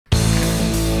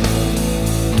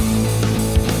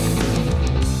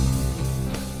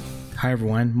Hi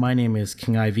everyone, my name is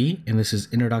King IV and this is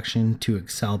Introduction to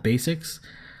Excel Basics,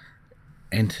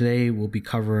 and today we'll be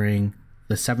covering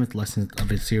the 7th lesson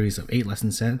of a series of 8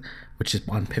 lesson set, which is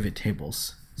on pivot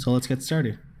tables. So let's get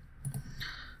started.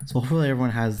 So hopefully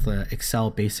everyone has the Excel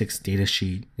Basics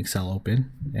datasheet Excel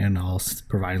open, and I'll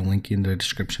provide a link in the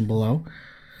description below.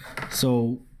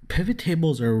 So pivot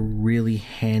tables are really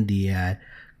handy at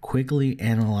quickly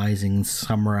analyzing and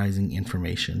summarizing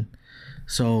information.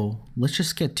 So let's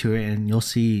just get to it, and you'll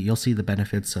see the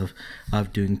benefits of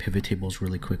doing pivot tables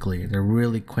really quickly. They're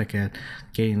really quick at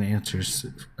getting the answers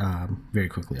very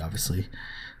quickly, obviously.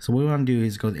 So what we want to do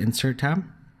is go to the Insert tab,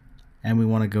 and we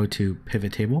want to go to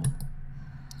Pivot Table.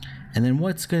 And then what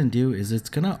it's going to do is it's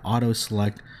going to auto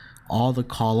select all the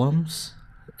columns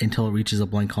until it reaches a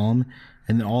blank column,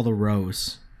 and then all the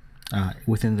rows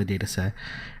within the data set.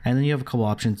 And then you have a couple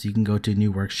options. You can go to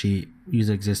New Worksheet, use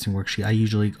an existing worksheet. I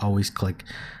usually always click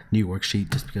New Worksheet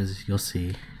just because you'll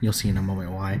see in a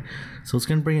moment why. So it's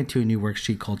going to bring it to a new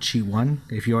worksheet called Sheet 1.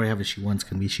 If you already have a Sheet 1, it's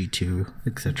going to be Sheet 2,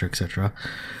 etc., etc.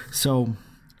 So,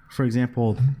 for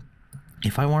example,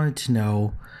 if I wanted to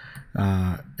know,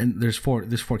 and there's four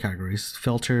categories: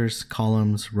 filters,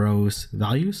 columns, rows,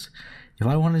 values. If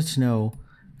I wanted to know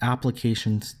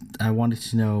applications, I wanted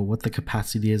to know what the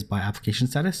capacity is by application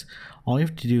status, all you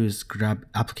have to do is grab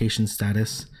application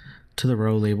status to the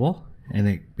row label, and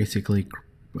it basically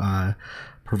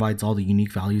provides all the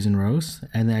unique values in rows.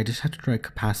 And then I just have to drag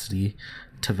capacity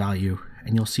to value,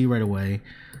 and you'll see right away,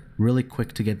 really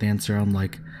quick to get the answer on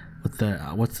like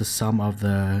what's the sum of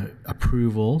the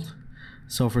approval.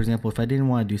 So for example, if I didn't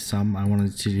want to do sum, I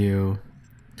wanted to do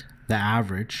the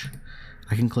average,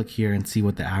 I can click here and see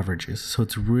what the average is. So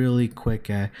it's really quick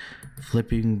at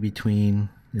flipping between,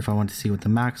 if I want to see what the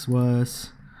max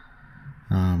was,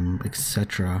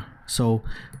 etc. So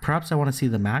perhaps I want to see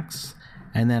the max,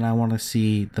 and then I want to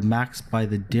see the max by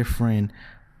the different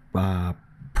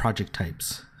project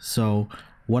types. So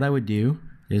what I would do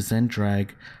is then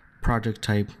drag project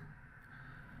type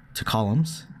to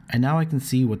columns, and now I can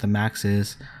see what the max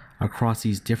is across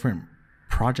these different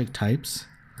project types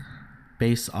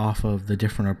based off of the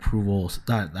different approvals,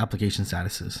 application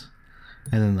statuses,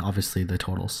 and then obviously the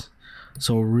totals.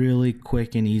 So a really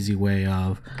quick and easy way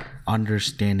of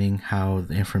understanding how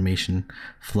the information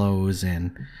flows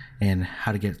and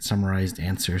how to get summarized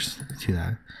answers to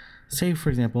that. Say for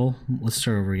example, let's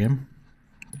start over again.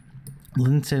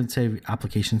 Let's say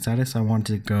application status. I want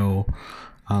to go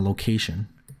location,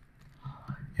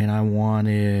 and I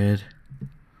wanted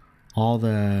all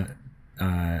the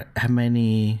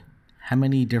how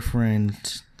many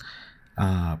different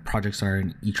projects are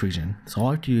in each region. So all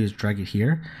I have to do is drag it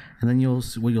here, and then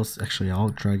I'll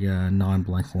drag a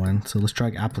non-blank one. So let's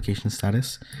drag application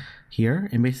status here,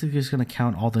 and basically it's going to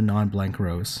count all the non-blank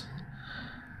rows.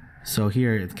 So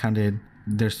here it counted,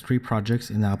 there's 3 projects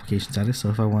in the application status. So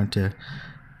if I want to,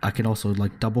 I can also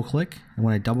like double click, and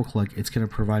when I double click, it's going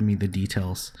to provide me the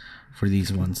details for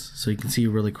these ones. So you can see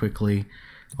really quickly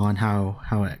on how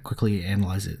it quickly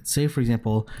analyze it. Say for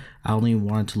example, I only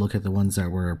wanted to look at the ones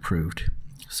that were approved.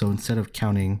 So instead of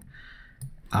counting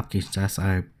application status,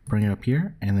 I bring it up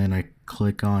here, and then I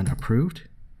click on approved,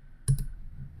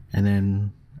 and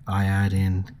then I add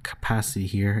in capacity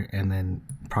here, and then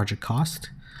project cost.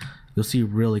 You'll see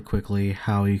really quickly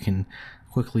how you can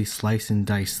quickly slice and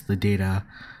dice the data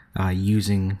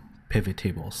using pivot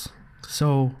tables.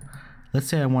 So let's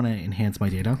say I want to enhance my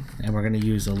data, and we're going to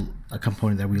use a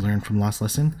component that we learned from last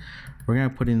lesson. We're going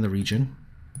to put in the region.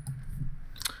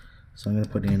 So I'm going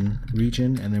to put in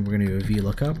region, and then we're going to do a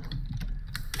VLOOKUP.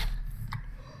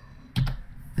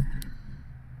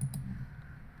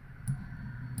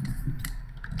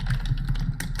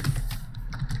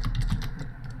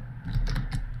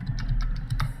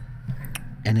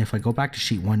 And if I go back to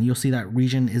sheet 1, you'll see that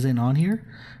region isn't on here.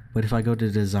 But if I go to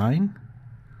design,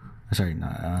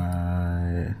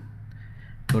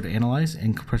 go to analyze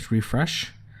and press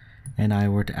refresh, and I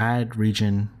were to add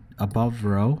region above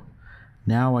row,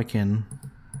 now I can,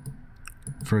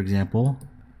 for example,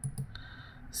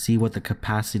 see what the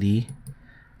capacity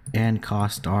and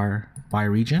cost are by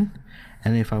region.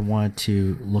 And if I wanted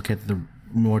to look at the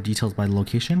more details by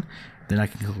location, then I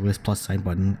can click this plus sign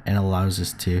button, and it allows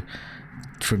us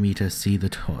for me to see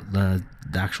the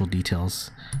actual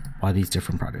details by these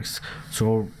different projects.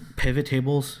 So pivot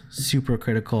tables, super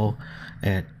critical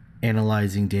at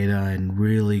analyzing data and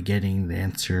really getting the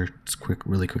answer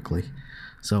really quickly.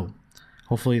 So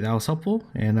hopefully that was helpful,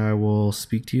 and I will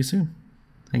speak to you soon.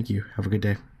 Thank you. Have a good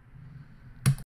day.